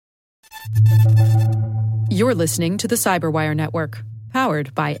You're listening to the Cyberwire Network,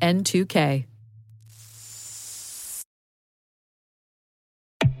 powered by N2K.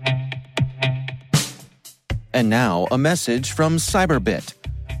 And now, a message from Cyberbit.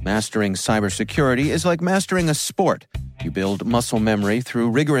 Mastering cybersecurity is like mastering a sport. You build muscle memory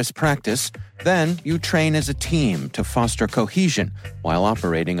through rigorous practice, then you train as a team to foster cohesion while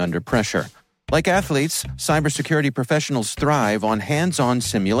operating under pressure. Like athletes, cybersecurity professionals thrive on hands-on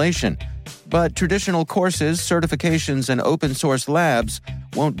simulation. But traditional courses, certifications, and open-source labs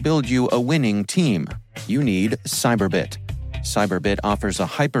won't build you a winning team. You need Cyberbit. Cyberbit offers a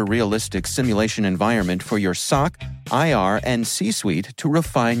hyper-realistic simulation environment for your SOC, IR, and C-suite to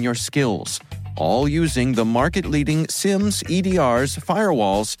refine your skills, all using the market-leading SIMs, EDRs,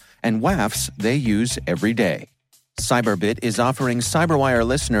 firewalls, and WAFs they use every day. Cyberbit is offering Cyberwire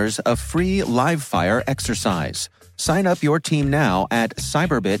listeners a free live-fire exercise. Sign up your team now at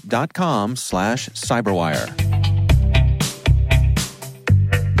cyberbit.com/cyberwire.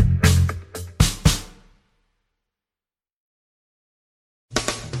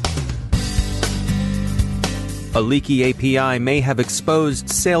 A leaky API may have exposed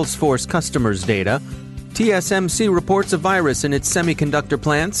Salesforce customers' data. TSMC reports a virus in its semiconductor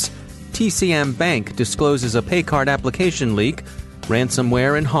plants. TCM Bank discloses a paycard application leak.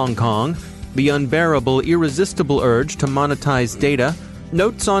 Ransomware in Hong Kong. The unbearable, irresistible urge to monetize data.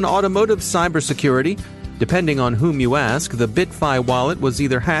 Notes on automotive cybersecurity. Depending on whom you ask, the BitFi wallet was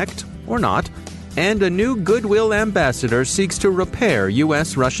either hacked or not. And a new goodwill ambassador seeks to repair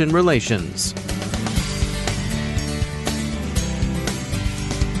U.S.-Russian relations.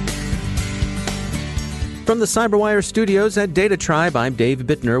 From the Cyberwire studios at Data Tribe, I'm Dave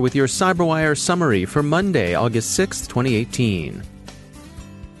Bittner with your Cyberwire summary for Monday, August 6, 2018.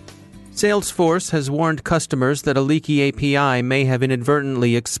 Salesforce has warned customers that a leaky API may have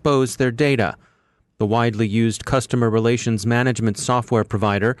inadvertently exposed their data. The widely used customer relations management software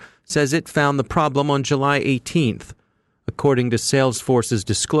provider says it found the problem on July 18th. According to Salesforce's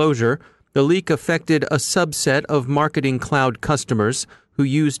disclosure, the leak affected a subset of Marketing Cloud customers who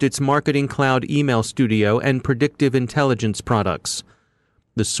used its Marketing Cloud Email Studio and Predictive Intelligence products.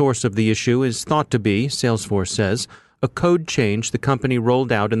 The source of the issue is thought to be, Salesforce says, a code change the company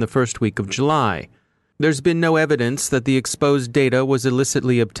rolled out in the first week of July. There's been no evidence that the exposed data was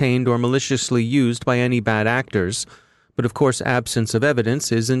illicitly obtained or maliciously used by any bad actors, but of course absence of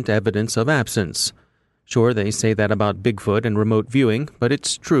evidence isn't evidence of absence. Sure, they say that about Bigfoot and remote viewing, but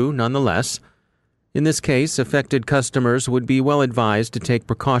it's true nonetheless. In this case, affected customers would be well advised to take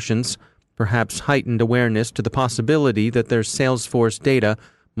precautions, perhaps heightened awareness to the possibility that their Salesforce data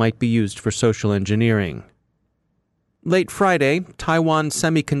might be used for social engineering. Late Friday, Taiwan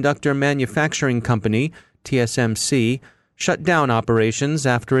Semiconductor Manufacturing Company, TSMC, shut down operations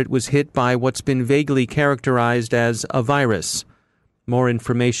after it was hit by what's been vaguely characterized as a virus. More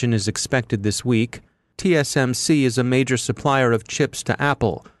information is expected this week. TSMC is a major supplier of chips to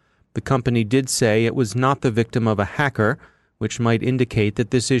Apple. The company did say it was not the victim of a hacker, which might indicate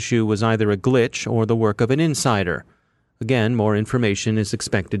that this issue was either a glitch or the work of an insider. Again, more information is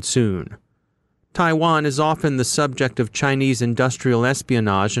expected soon. Taiwan is often the subject of Chinese industrial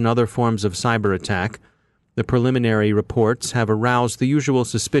espionage and other forms of cyber attack. The preliminary reports have aroused the usual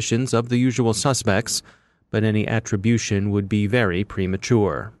suspicions of the usual suspects, but any attribution would be very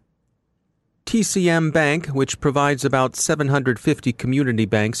premature. TCM Bank, which provides about 750 community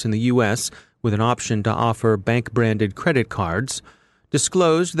banks in the U.S. with an option to offer bank-branded credit cards,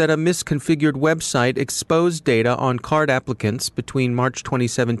 disclosed that a misconfigured website exposed data on card applicants between March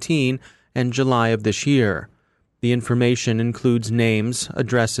 2017 and July of this year. The information includes names,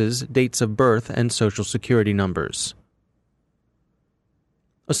 addresses, dates of birth, and social security numbers.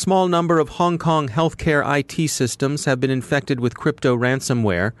 A small number of Hong Kong healthcare IT systems have been infected with crypto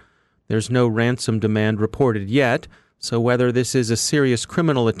ransomware. There's no ransom demand reported yet, so whether this is a serious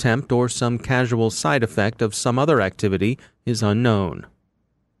criminal attempt or some casual side effect of some other activity is unknown.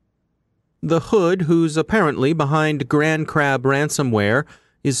 The hood, who's apparently behind Grand Crab ransomware,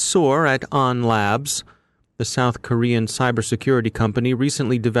 is sore at On Labs. The South Korean cybersecurity company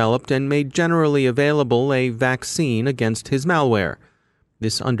recently developed and made generally available a vaccine against his malware.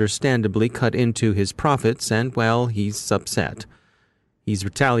 This understandably cut into his profits and, well, he's upset. He's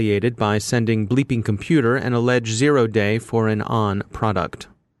retaliated by sending Bleeping Computer an alleged 0-day for an On product.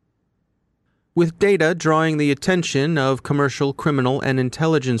 With data drawing the attention of commercial, criminal, and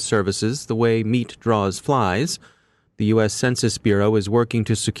intelligence services the way meat draws flies, the U.S. Census Bureau is working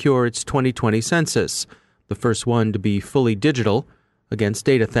to secure its 2020 census, the first one to be fully digital, against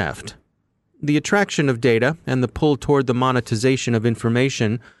data theft. The attraction of data and the pull toward the monetization of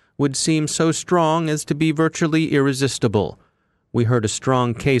information would seem so strong as to be virtually irresistible. We heard a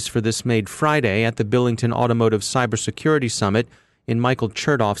strong case for this made Friday at the Billington Automotive Cybersecurity Summit in Michael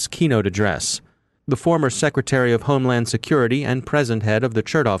Chertoff's keynote address. The former Secretary of Homeland Security and present head of the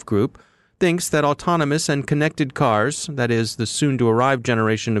Chertoff Group thinks that autonomous and connected cars, that is, the soon-to-arrive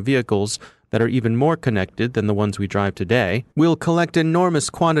generation of vehicles that are even more connected than the ones we drive today, will collect enormous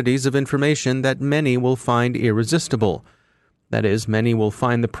quantities of information that many will find irresistible. That is, many will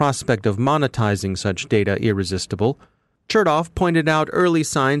find the prospect of monetizing such data irresistible. Chertoff pointed out early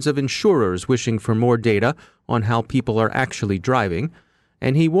signs of insurers wishing for more data on how people are actually driving,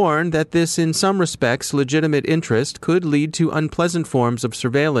 and he warned that this, in some respects, legitimate interest could lead to unpleasant forms of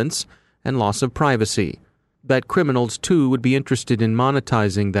surveillance and loss of privacy. That criminals, too, would be interested in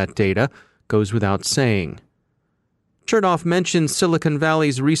monetizing that data goes without saying. Chertoff mentioned Silicon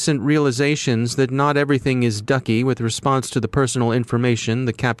Valley's recent realizations that not everything is ducky with response to the personal information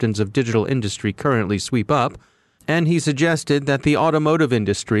the captains of digital industry currently sweep up, and he suggested that the automotive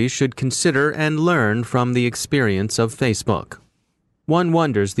industry should consider and learn from the experience of Facebook. One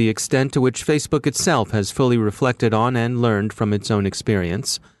wonders the extent to which Facebook itself has fully reflected on and learned from its own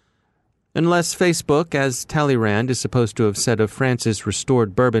experience. Unless Facebook, as Talleyrand is supposed to have said of France's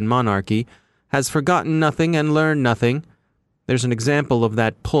restored Bourbon monarchy, has forgotten nothing and learned nothing, there's an example of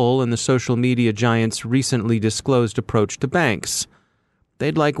that pull in the social media giant's recently disclosed approach to banks.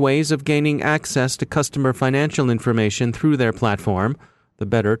 They'd like ways of gaining access to customer financial information through their platform, the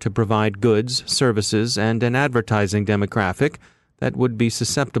better to provide goods, services, and an advertising demographic that would be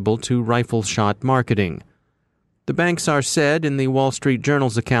susceptible to rifle-shot marketing. The banks are said in the Wall Street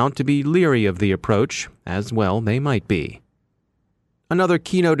Journal's account to be leery of the approach, as well they might be. Another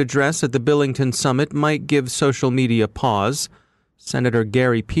keynote address at the Billington Summit might give social media pause. Senator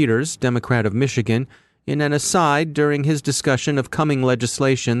Gary Peters, Democrat of Michigan, in an aside during his discussion of coming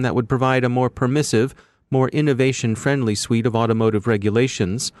legislation that would provide a more permissive, more innovation-friendly suite of automotive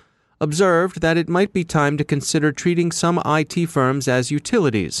regulations, observed that it might be time to consider treating some IT firms as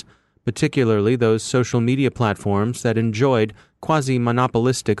utilities, particularly those social media platforms that enjoyed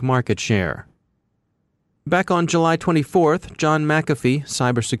quasi-monopolistic market share. Back on July 24th, John McAfee,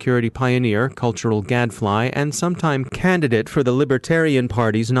 cybersecurity pioneer, cultural gadfly, and sometime candidate for the Libertarian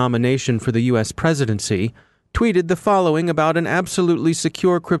Party's nomination for the U.S. presidency, tweeted the following about an absolutely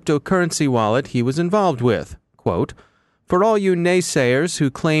secure cryptocurrency wallet he was involved with. Quote, "For all you naysayers who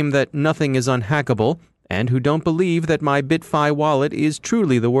claim that nothing is unhackable, and who don't believe that my BitFi wallet is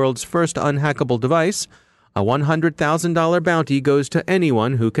truly the world's first unhackable device, a $100,000 bounty goes to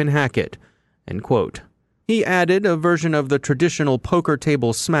anyone who can hack it." End quote. He added a version of the traditional poker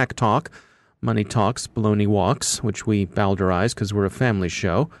table smack talk, money talks, baloney walks, which we bowdlerize because we're a family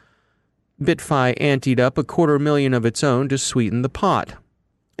show. BitFi anteed up $250,000 of its own to sweeten the pot.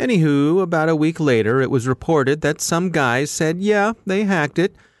 Anywho, about a week later, it was reported that some guys said, yeah, they hacked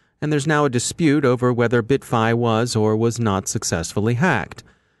it, and there's now a dispute over whether BitFi was or was not successfully hacked.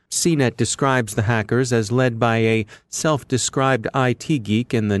 CNET describes the hackers as led by a self-described IT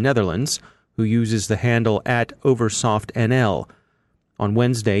geek in the Netherlands, who uses the handle @OversoftNL. On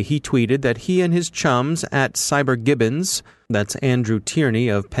Wednesday, he tweeted that he and his chums @CyberGibbons, that's Andrew Tierney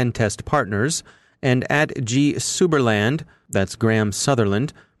of Pentest Partners, and @GSuberland, that's Graham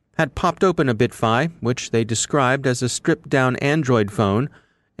Sutherland, had popped open a BitFi, which they described as a stripped-down Android phone,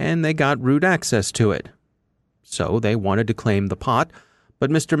 and they got root access to it. So they wanted to claim the pot, but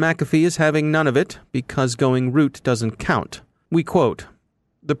Mr. McAfee is having none of it because going root doesn't count. We quote,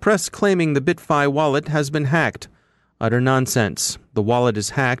 "The press claiming the BitFi wallet has been hacked. Utter nonsense. The wallet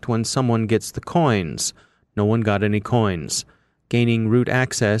is hacked when someone gets the coins. No one got any coins. Gaining root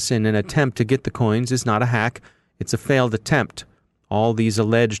access in an attempt to get the coins is not a hack. It's a failed attempt. All these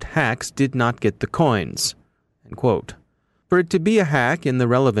alleged hacks did not get the coins." End quote. For it to be a hack in the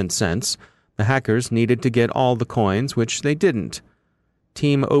relevant sense, the hackers needed to get all the coins, which they didn't.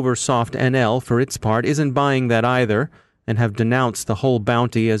 Team OversoftNL, for its part, isn't buying that either, and have denounced the whole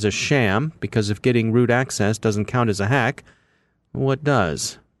bounty as a sham, because if getting root access doesn't count as a hack, what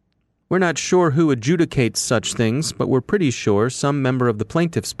does? We're not sure who adjudicates such things, but we're pretty sure some member of the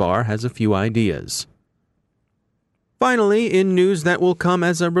plaintiff's bar has a few ideas. Finally, in news that will come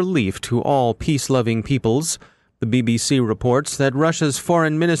as a relief to all peace-loving peoples, the BBC reports that Russia's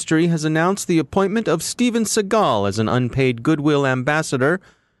foreign ministry has announced the appointment of Steven Seagal as an unpaid goodwill ambassador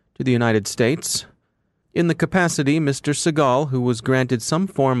to the United States. In the capacity, Mr. Seagal, who was granted some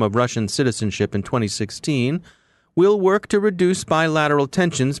form of Russian citizenship in 2016, will work to reduce bilateral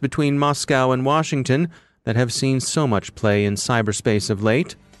tensions between Moscow and Washington that have seen so much play in cyberspace of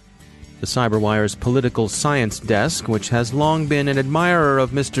late. The CyberWire's political science desk, which has long been an admirer of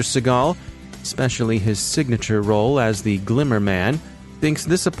Mr. Segal, especially his signature role as the Glimmer Man, thinks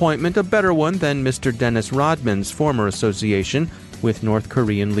this appointment a better one than Mr. Dennis Rodman's former association with North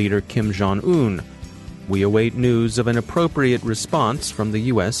Korean leader Kim Jong-un. We await news of an appropriate response from the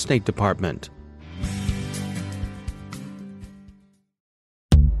U.S. State Department.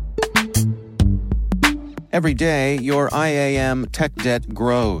 Every day, your IAM tech debt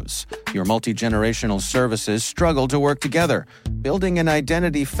grows. Your multi-generational services struggle to work together. Building an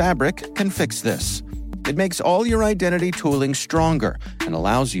identity fabric can fix this. It makes all your identity tooling stronger and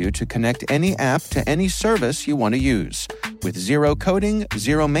allows you to connect any app to any service you want to use, with zero coding,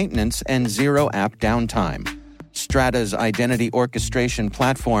 zero maintenance, and zero app downtime. Strata's identity orchestration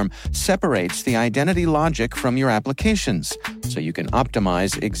platform separates the identity logic from your applications, so you can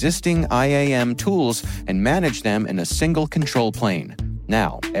optimize existing IAM tools and manage them in a single control plane.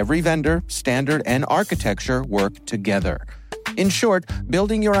 Now, every vendor, standard, and architecture work together. In short,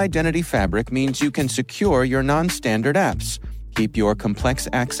 building your identity fabric means you can secure your non-standard apps, keep your complex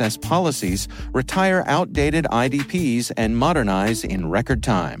access policies, retire outdated IDPs, and modernize in record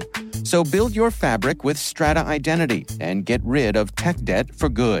time. So build your fabric with Strata Identity and get rid of tech debt for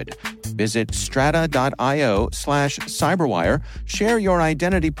good. Visit strata.io/cyberwire, share your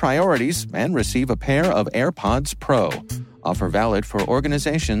identity priorities, and receive a pair of AirPods Pro. Offer valid for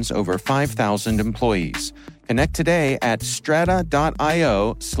organizations over 5,000 employees. Connect today at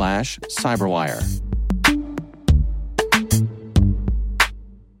strata.io/cyberwire.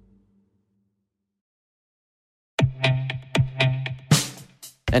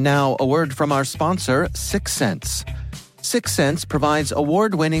 And now, a word from our sponsor, 6 Sense. 6 Sense provides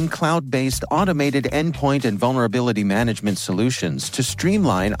award-winning cloud-based automated endpoint and vulnerability management solutions to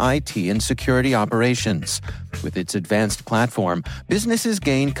streamline IT and security operations. With its advanced platform, businesses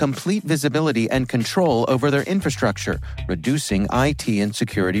gain complete visibility and control over their infrastructure, reducing IT and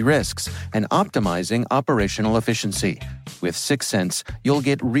security risks and optimizing operational efficiency. With 6 Sense, you'll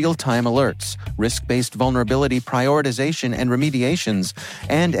get real-time alerts, risk-based vulnerability prioritization and remediations,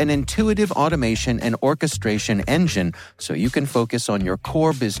 and an intuitive automation and orchestration engine so you can focus on your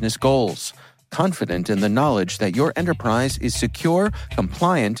core business goals, confident in the knowledge that your enterprise is secure,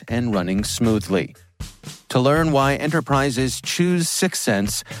 compliant, and running smoothly. To learn why enterprises choose 6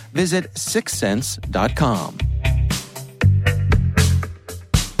 Sense, visit 6sense.com.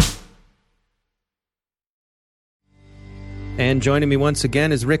 And joining me once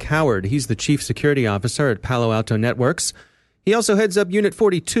again is Rick Howard. He's the Chief Security Officer at Palo Alto Networks. He also heads up Unit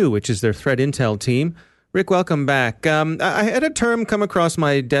 42, which is their threat intel team. Rick, welcome back. I had a term come across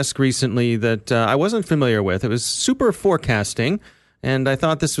my desk recently that I wasn't familiar with. It was super forecasting, and I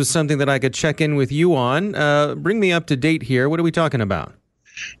thought this was something that I could check in with you on. Bring me up to date here. What are we talking about?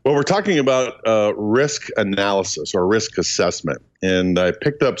 Well, we're talking about risk analysis or risk assessment. And I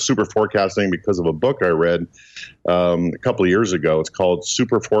picked up super forecasting because of a book I read a couple of years ago. It's called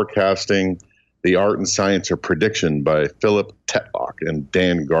Super Forecasting, The Art and Science of Prediction by Philip Tetlock and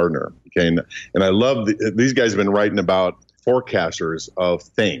Dan Gardner. Okay, and I love these guys have been writing about forecasters of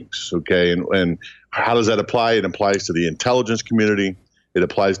things. Okay, and how does that apply? It applies to the intelligence community. It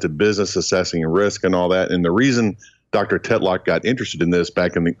applies to business assessing risk and all that. And the reason Dr. Tetlock got interested in this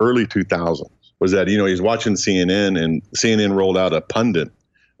back in the early 2000s was that, he's watching CNN, and CNN rolled out a pundit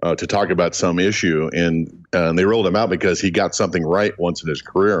to talk about some issue, and they rolled him out because he got something right once in his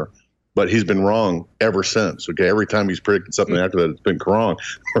career. But he's been wrong ever since. Okay, every time he's predicted something after that, it's been wrong.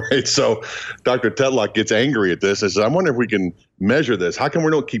 Right. So Dr. Tetlock gets angry at this and says, "I wonder if we can measure this. How come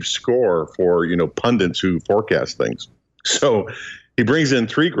we don't keep score for pundits who forecast things?" So he brings in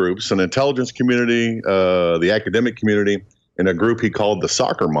 3 groups: an intelligence community, the academic community, and a group he called the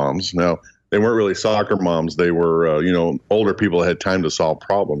soccer moms. Now, they weren't really soccer moms. They were older people that had time to solve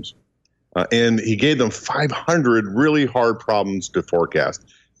problems. And he gave them 500 really hard problems to forecast.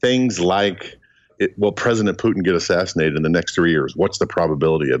 Things like, will President Putin get assassinated in the next 3 years? What's the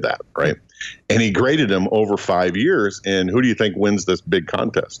probability of that, right? And he graded them over 5 years. And who do you think wins this big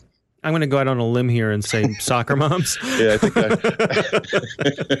contest? I'm going to go out on a limb here and say soccer moms. Yeah, I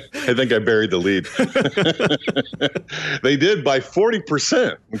think I buried the lead. They did by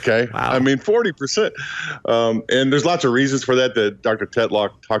 40%. Okay. Wow. I mean, 40%. And there's lots of reasons for that Dr.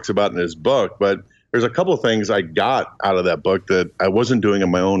 Tetlock talks about in his book. But there's a couple of things I got out of that book that I wasn't doing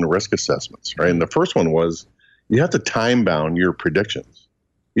in my own risk assessments. Right. And the first one was you have to time bound your predictions.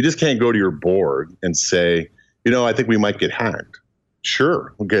 You just can't go to your board and say, I think we might get hacked.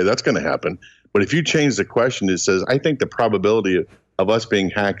 Sure. Okay, that's going to happen. But if you change the question, it says, I think the probability of us being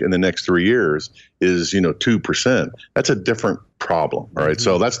hacked in the next 3 years is, 2%. That's a different problem. All right.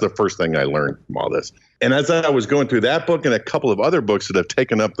 So that's the first thing I learned from all this. And as I was going through that book and a couple of other books that have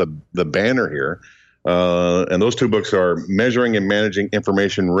taken up the banner here, and those two books are Measuring and Managing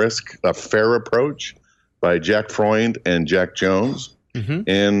Information Risk, A Fair Approach by Jack Freund and Jack Jones,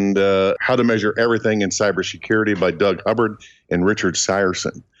 and How to Measure Everything in Cybersecurity by Doug Hubbard and Richard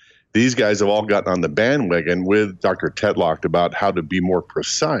Seierson. These guys have all gotten on the bandwagon with Dr. Tetlock about how to be more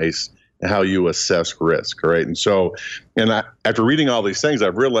precise and how you assess risk, right? And so, after reading all these things,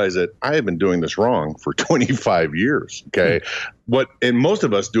 I've realized that I have been doing this wrong for 25 years, okay? And most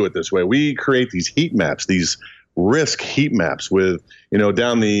of us do it this way. We create these heat maps, these risk heat maps with,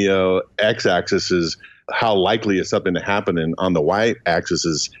 down the x-axis is how likely is something to happen, and on the y-axis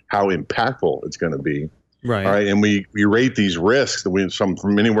is how impactful it's going to be. Right. All right. And we rate these risks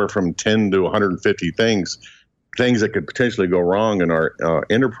from anywhere from 10 to 150 things that could potentially go wrong in our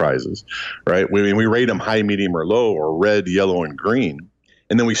enterprises. Right. We rate them high, medium, or low, or red, yellow, and green.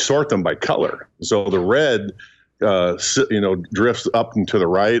 And then we sort them by color. So the red, drifts up and to the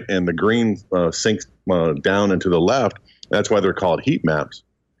right, and the green sinks down and to the left. That's why they're called heat maps.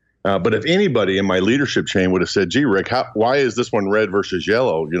 But if anybody in my leadership chain would have said, gee, Rick, why is this one red versus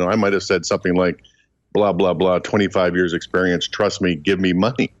yellow? I might have said something like, blah, blah, blah, 25 years experience, trust me, give me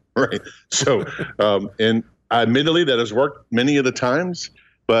money, right? So, and admittedly, that has worked many of the times,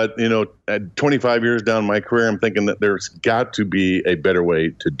 but, at 25 years down my career, I'm thinking that there's got to be a better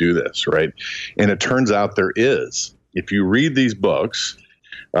way to do this, right? And it turns out there is. If you read these books,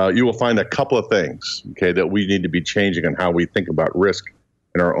 you will find a couple of things, okay, that we need to be changing on how we think about risk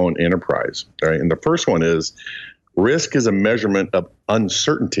in our own enterprise, right? And the first one is risk is a measurement of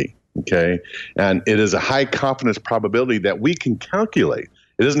uncertainty. Okay. And it is a high confidence probability that we can calculate.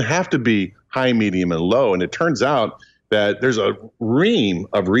 It doesn't have to be high, medium, and low. And it turns out that there's a ream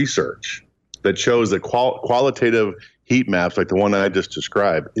of research that shows that qualitative heat maps, like the one I just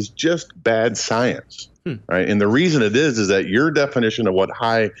described, is just bad science. Right. And the reason it is that your definition of what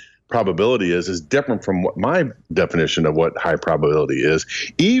high probability is different from what my definition of what high probability is.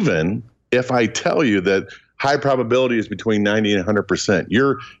 Even if I tell you that high probability is between 90 and 100%.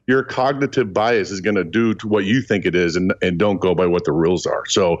 Your cognitive bias is going to do to what you think it is and don't go by what the rules are.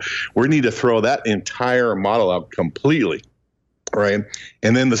 So we need to throw that entire model out completely, right?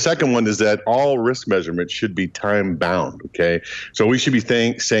 And then the second one is that all risk measurements should be time bound, okay? So we should be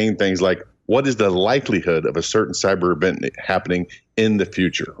saying things like, what is the likelihood of a certain cyber event happening in the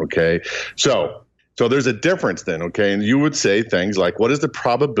future, okay? So there's a difference then, okay? And you would say things like, what is the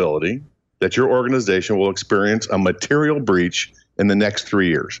probability that your organization will experience a material breach in the next 3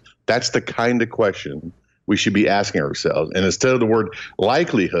 years? That's the kind of question we should be asking ourselves. And instead of the word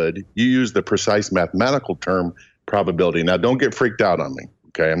likelihood, you use the precise mathematical term probability. Now, don't get freaked out on me,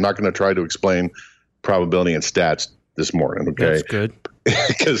 okay? I'm not going to try to explain probability and stats this morning, okay? That's good.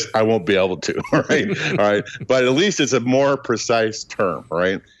 Because I won't be able to, all right? All right. But at least it's a more precise term,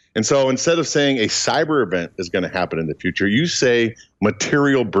 right? And so instead of saying a cyber event is going to happen in the future, you say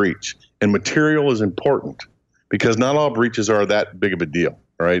material breach. And material is important because not all breaches are that big of a deal,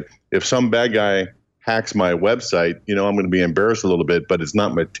 right? If some bad guy hacks my website, I'm going to be embarrassed a little bit, but it's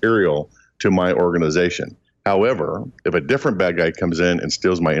not material to my organization. However, if a different bad guy comes in and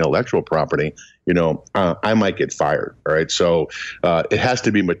steals my intellectual property, I might get fired, all right? So it has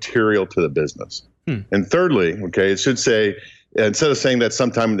to be material to the business. And thirdly, okay, it should say, instead of saying that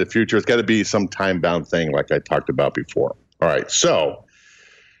sometime in the future, it's got to be some time-bound thing like I talked about before. All right, so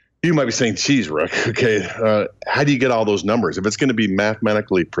you might be saying, geez, Rick, okay, how do you get all those numbers? If it's going to be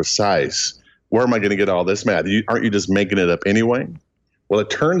mathematically precise, where am I going to get all this math? Aren't you just making it up anyway? Well,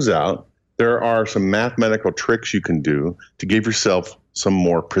 it turns out there are some mathematical tricks you can do to give yourself some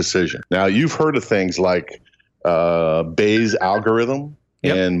more precision. Now, you've heard of things like Bayes' algorithm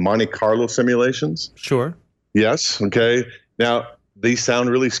and Monte Carlo simulations. Sure. Yes. Okay. Now, these sound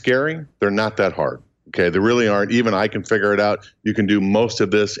really scary. They're not that hard. Okay, they really aren't. Even I can figure it out. You can do most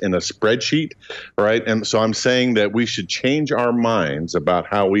of this in a spreadsheet, right? And so I'm saying that we should change our minds about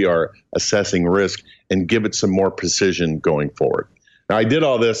how we are assessing risk and give it some more precision going forward. Now, I did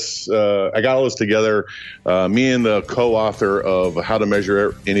all this. I got all this together. Me and the co-author of How to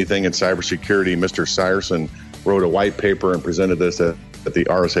Measure Anything in Cybersecurity, Mr. Seierson, wrote a white paper and presented this at the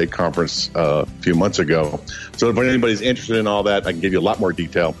RSA conference a few months ago. So if anybody's interested in all that, I can give you a lot more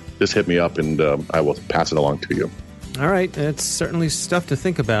detail. Just hit me up and I will pass it along to you. All right. It's certainly stuff to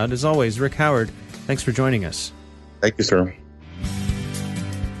think about. As always, Rick Howard, thanks for joining us. Thank you, sir.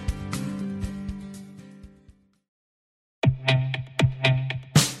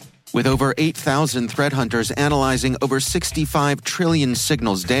 With over 8,000 threat hunters analyzing over 65 trillion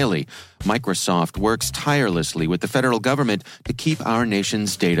signals daily, Microsoft works tirelessly with the federal government to keep our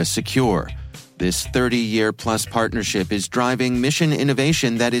nation's data secure. This 30-year-plus partnership is driving mission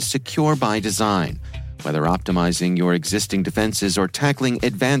innovation that is secure by design. Whether optimizing your existing defenses or tackling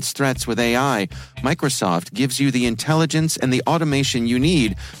advanced threats with AI, Microsoft gives you the intelligence and the automation you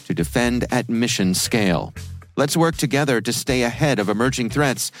need to defend at mission scale. Let's work together to stay ahead of emerging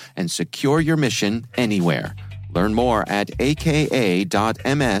threats and secure your mission anywhere. Learn more at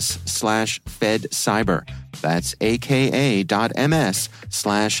aka.ms/fedcyber. That's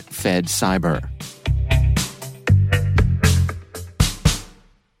aka.ms/fedcyber.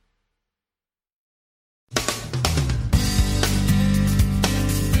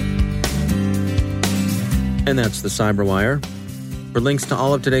 And that's the Cyberwire. For links to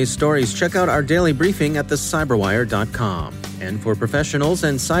all of today's stories, check out our daily briefing at thecyberwire.com. And for professionals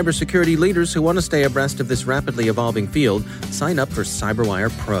and cybersecurity leaders who want to stay abreast of this rapidly evolving field, sign up for Cyberwire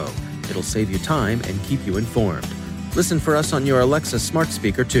Pro. It'll save you time and keep you informed. Listen for us on your Alexa smart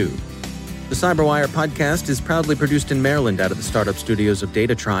speaker, too. The Cyberwire podcast is proudly produced in Maryland out of the startup studios of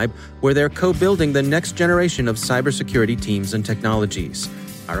Data Tribe, where they're co-building the next generation of cybersecurity teams and technologies.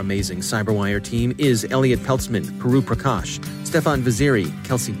 Our amazing Cyberwire team is Elliot Peltzman, Puru Prakash, Stefan Vaziri,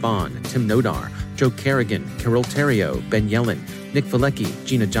 Kelsey Bond, Tim Nodar, Joe Kerrigan, Carol Terrio, Ben Yellen, Nick Valecki,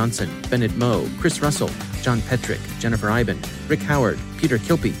 Gina Johnson, Bennett Moe, Chris Russell, John Petrick, Jennifer Iben, Rick Howard, Peter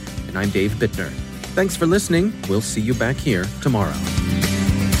Kilpie, and I'm Dave Bittner. Thanks for listening. We'll see you back here tomorrow.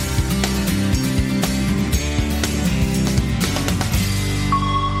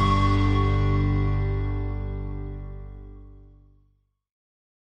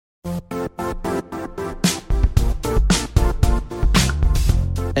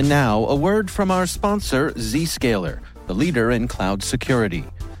 And now, a word from our sponsor, Zscaler, the leader in cloud security.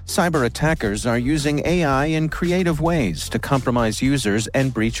 Cyber attackers are using AI in creative ways to compromise users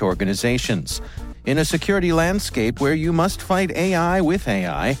and breach organizations. In a security landscape where you must fight AI with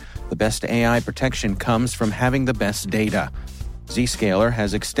AI, the best AI protection comes from having the best data. Zscaler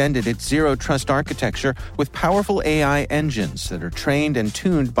has extended its zero-trust architecture with powerful AI engines that are trained and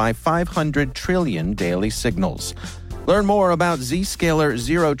tuned by 500 trillion daily signals. Learn more about Zscaler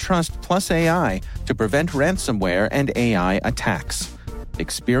Zero Trust Plus AI to prevent ransomware and AI attacks.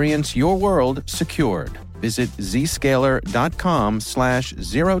 Experience your world secured. Visit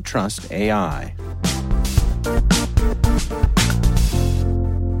zscaler.com/zerotrustai.